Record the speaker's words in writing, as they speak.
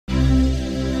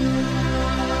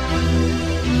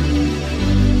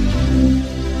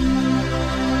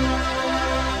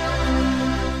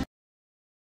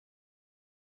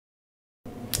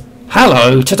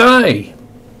Hello today,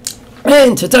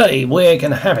 and today we're going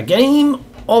to have a game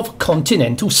of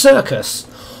Continental Circus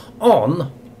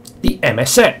on the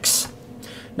MSX.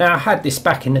 Now I had this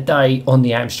back in the day on the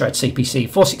Amstrad CPC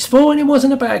 464 and it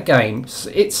wasn't a bad game.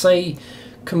 It's a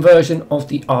conversion of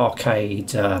the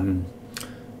arcade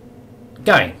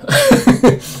game.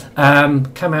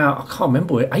 Came out, I can't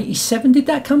remember, 87 did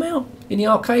that come out in the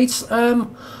arcades? I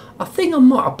think I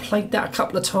might have played that a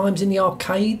couple of times in the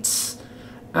arcades.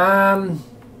 Yeah,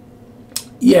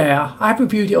 I've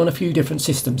reviewed it on a few different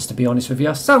systems, to be honest with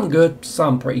you. Some good,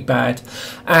 some pretty bad.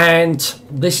 And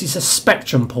this is a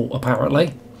Spectrum port,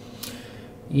 apparently.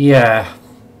 Yeah.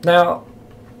 Now,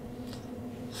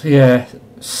 yeah,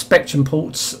 Spectrum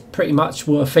ports pretty much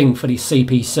were a thing for the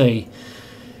CPC.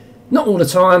 Not all the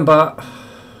time, but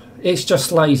it's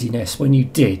just laziness when you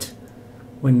did.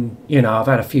 When, you know, I've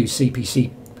had a few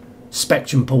CPC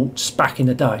Spectrum ports back in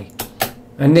the day.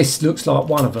 And this looks like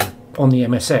one of them on the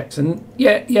MSX. And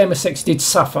yeah, the MSX did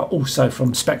suffer also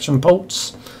from Spectrum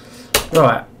ports.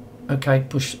 Right, okay,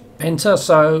 push enter.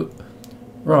 So,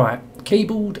 right,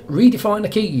 keyboard, redefine the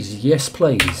keys. Yes,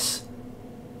 please.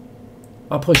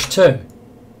 I push 2.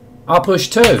 I push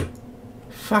 2.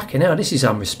 Fucking hell, this is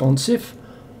unresponsive.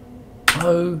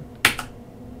 Oh,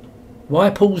 why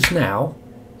pause now?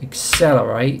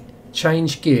 Accelerate,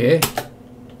 change gear,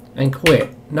 and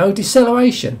quit. No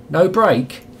deceleration, no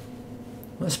brake.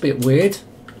 That's a bit weird.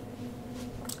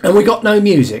 And we got no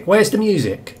music. Where's the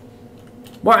music?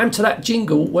 What happened to that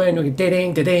jingle when we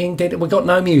ding ding ding? We got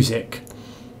no music.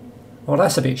 Well,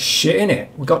 that's a bit shit, isn't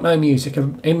it? We got no music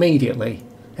immediately,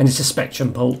 and it's a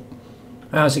Spectrum port.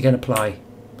 How's it going to play?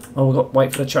 Oh, we've got to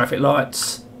wait for the traffic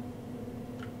lights,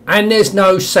 and there's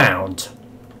no sound,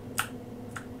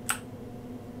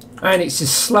 and it's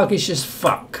as sluggish as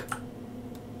fuck.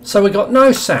 So we got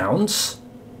no sounds,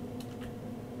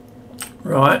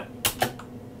 right,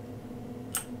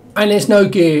 and there's no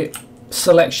gear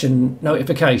selection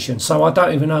notification, so I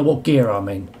don't even know what gear I'm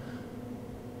in.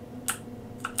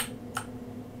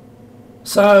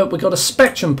 So we got a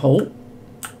Spectrum port,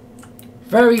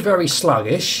 very, very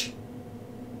sluggish.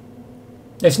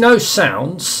 There's no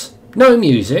sounds, no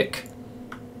music.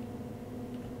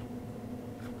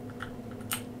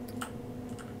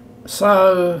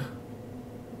 So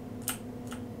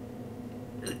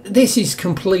this is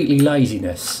completely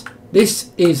laziness.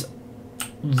 This is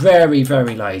very,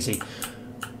 very lazy.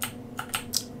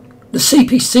 The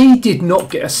CPC did not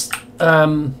get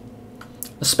a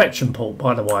Spectrum port,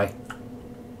 by the way.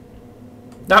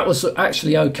 That was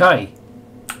actually okay,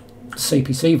 the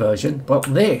CPC version,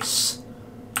 but this,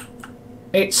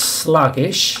 it's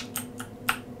sluggish.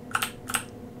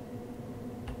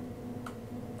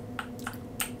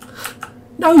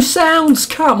 No sounds,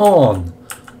 come on.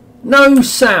 No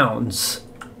sounds.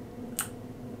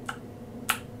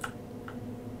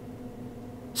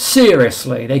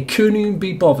 Seriously, they couldn't even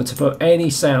be bothered to put any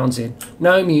sounds in.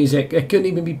 No music. They couldn't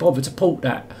even be bothered to port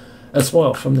that as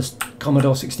well from the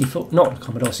Commodore 64. Not the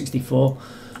Commodore 64.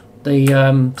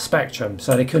 The Spectrum.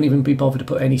 So they couldn't even be bothered to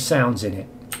put any sounds in it.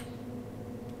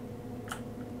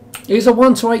 It's a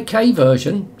 1 to 8K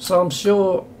version. So I'm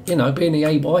sure, you know, being the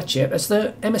AY chip. Has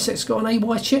the MSX got an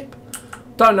AY chip?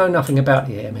 Don't know nothing about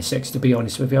the MSX, to be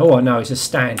honest with you. All I know is a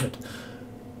standard.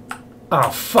 Oh,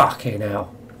 fucking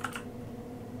hell.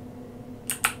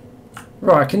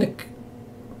 Right, can it...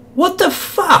 What the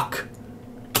fuck?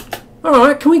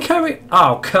 Alright, can we carry...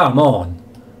 Oh, come on.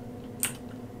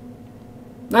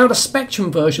 Now, the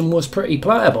Spectrum version was pretty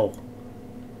playable.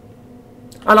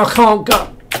 And I can't go...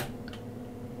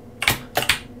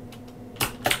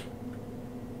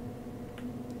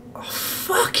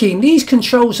 These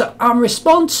controls are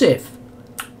unresponsive.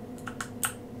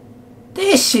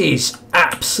 This is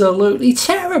absolutely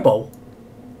terrible.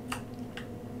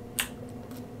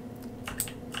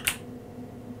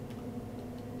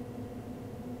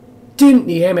 Didn't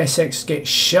the MSX get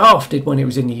shafted when it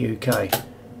was in the UK?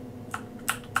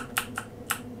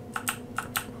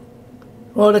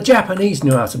 Well, the Japanese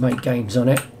knew how to make games on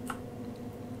it.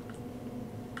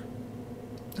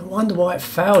 I wonder why it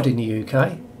failed in the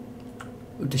UK.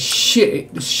 The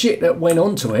shit that went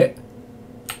onto it.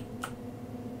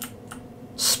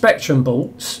 Spectrum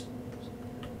ports.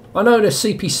 I know the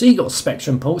CPC got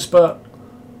Spectrum ports, but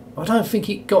I don't think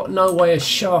it got no way as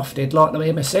shafted like the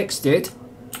MSX did.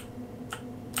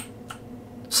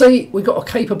 See, we've got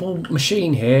a capable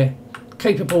machine here,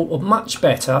 capable of much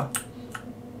better,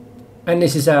 and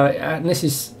this is how, and this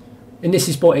is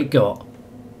what it got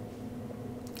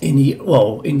in the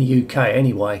UK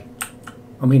anyway.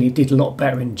 I mean, it did a lot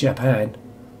better in Japan.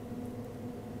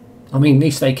 I mean, at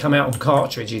least they come out on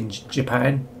cartridge in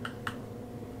Japan.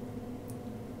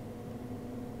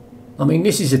 I mean,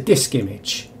 this is a disk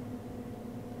image.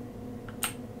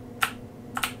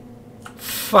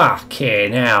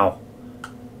 Fucking hell.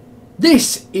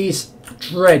 This is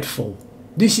dreadful.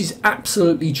 This is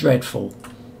absolutely dreadful.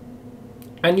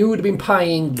 And you would have been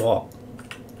paying what?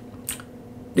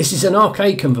 This is an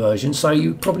arcade conversion, so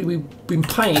you probably would have been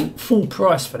paying full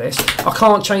price for this. I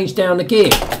can't change down the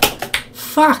gear.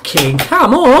 Fucking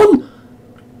come on!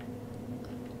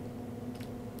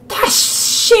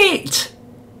 That's shit!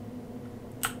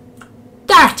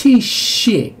 That is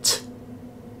shit.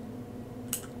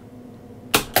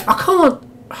 I can't...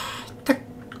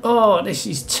 Oh, this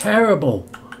is terrible.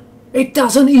 It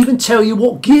doesn't even tell you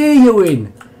what gear you're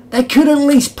in. They could at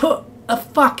least put a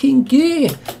fucking gear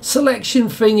selection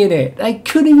thing in it. They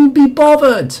couldn't even be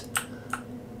bothered.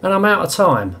 And I'm out of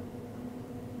time.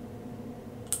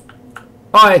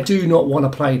 I do not want to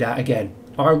play that again.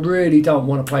 I really don't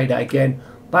want to play that again.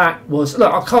 That was...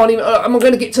 Look, I can't even... Am I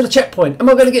going to get to the checkpoint? Am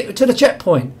I going to get to the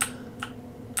checkpoint?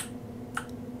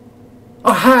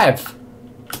 I have.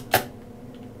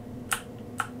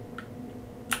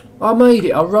 I made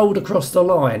it. I rolled across the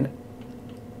line.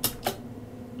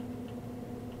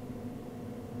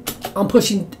 I'm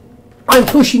pushing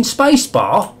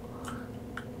spacebar.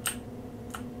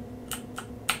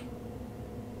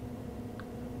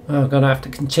 I'm going to have to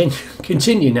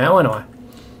continue now, aren't I?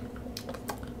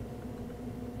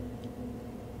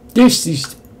 This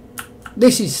is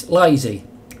lazy.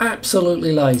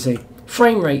 Absolutely lazy.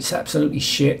 Frame rate's absolutely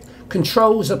shit.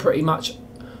 Controls are pretty much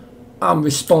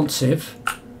unresponsive.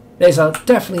 There's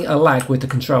definitely a lag with the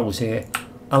controls here.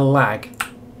 A lag.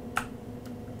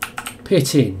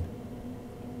 Pit in.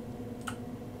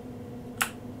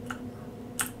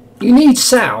 You need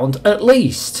sound at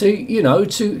least to, you know,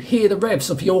 to hear the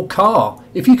revs of your car.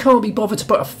 If you can't be bothered to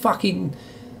put a fucking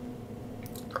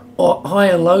or high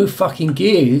and low fucking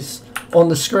gears on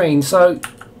the screen, so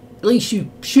at least you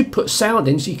should put sound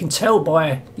in so you can tell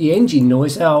by the engine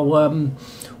noise how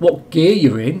what gear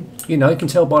you're in. You know, you can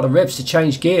tell by the revs to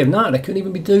change gear. No, they couldn't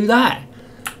even do that.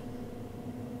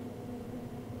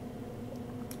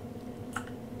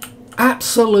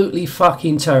 Absolutely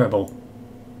fucking terrible.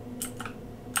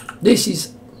 This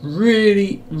is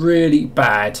really, really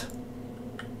bad.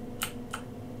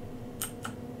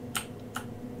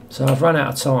 So I've run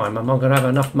out of time. Am I going to have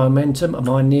enough momentum? Am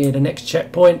I near the next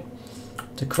checkpoint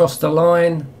to cross the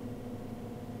line?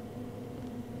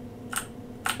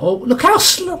 Oh, look how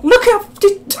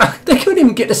they couldn't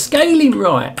even get the scaling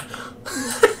right.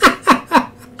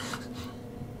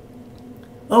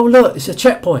 Oh look, it's a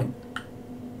checkpoint.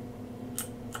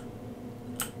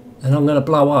 And I'm going to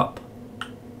blow up.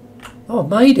 Oh, I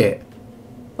made it.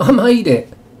 I made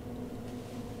it.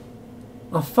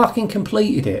 I fucking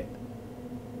completed it.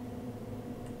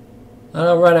 And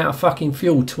I ran out of fucking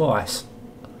fuel twice.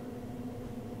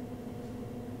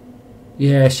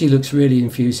 Yeah, she looks really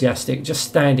enthusiastic, just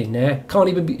standing there. Can't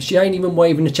even be, she ain't even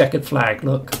waving the checkered flag,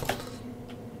 look.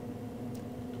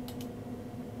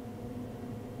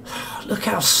 Look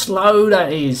how slow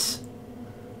that is.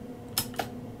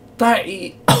 That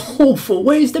is awful.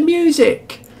 Where's the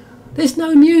music? There's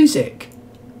no music.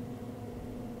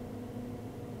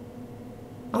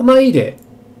 I made it.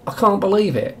 I can't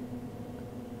believe it.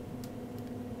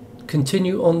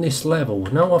 Continue on this level.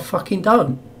 No, I fucking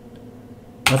don't.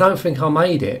 I don't think I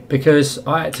made it because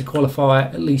I had to qualify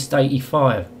at least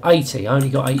 85. 80. I only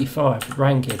got 85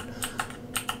 ranking.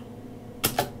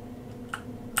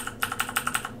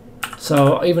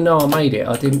 So even though I made it,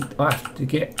 I have to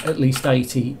get at least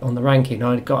 80 on the ranking.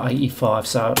 I got 85,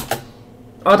 so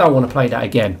I don't want to play that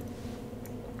again.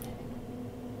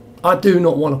 I do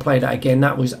not want to play that again.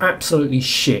 That was absolutely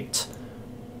shit.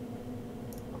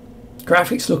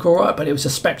 Graphics look alright, but it was a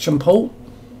Spectrum port.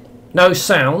 No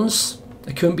sounds.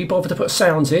 They couldn't be bothered to put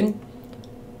sounds in.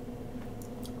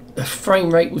 The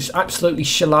frame rate was absolutely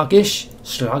sluggish.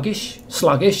 Sluggish.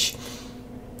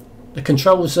 The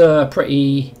controls are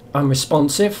pretty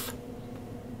unresponsive.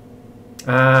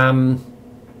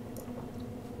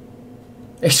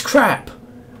 It's crap.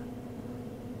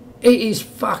 It is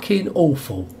fucking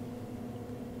awful.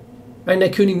 And they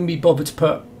couldn't even be bothered to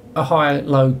put a high and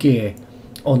low gear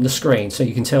on the screen so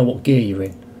you can tell what gear you're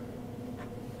in.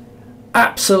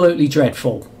 Absolutely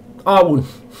dreadful. I would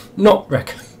not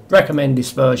recommend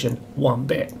this version one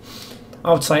bit.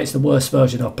 I would say it's the worst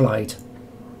version I've played.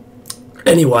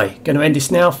 Anyway, going to end this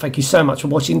now. Thank you so much for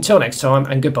watching. Until next time,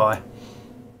 and goodbye.